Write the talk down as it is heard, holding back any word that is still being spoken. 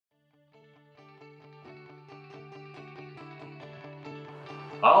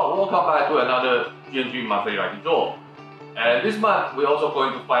Welcome back to another G&G monthly lucky draw. And this month, we're also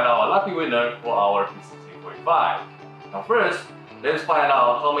going to find out a lucky winner for our PCC 45. Now first, let's find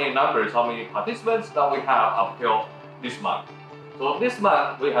out how many participants that we have up till this month. So this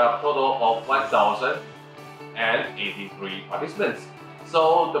month, we have a total of 1,083 participants.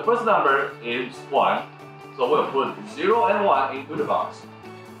 So the first number is 1. So we'll put 0 and 1 into the box.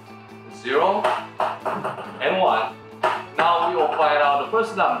 0 and 1. Now we will find out the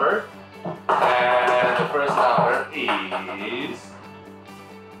first number, and the first number is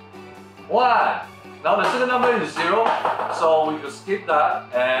 1. Now the second number is 0, so we just skip that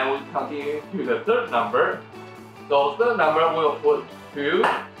and we continue to the third number. So third number we'll put 2,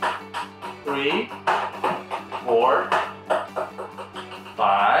 3, 4,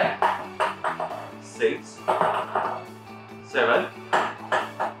 5, 6, 7,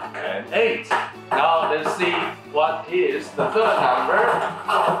 and 8. Now let's see what is the third number.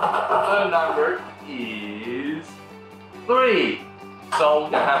 The third number is 3. So we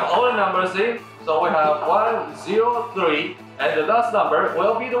can have all the numbers in. So we have 1, 0, 3, and the last number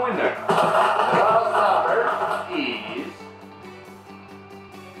will be the winner. The last number is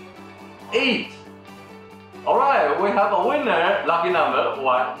 8. Alright, we have a winner, lucky number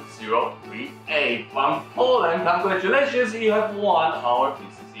 1038 from Poland. Congratulations, you have won our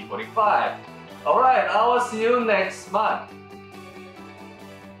PCC 45. Alright, I will see you next month.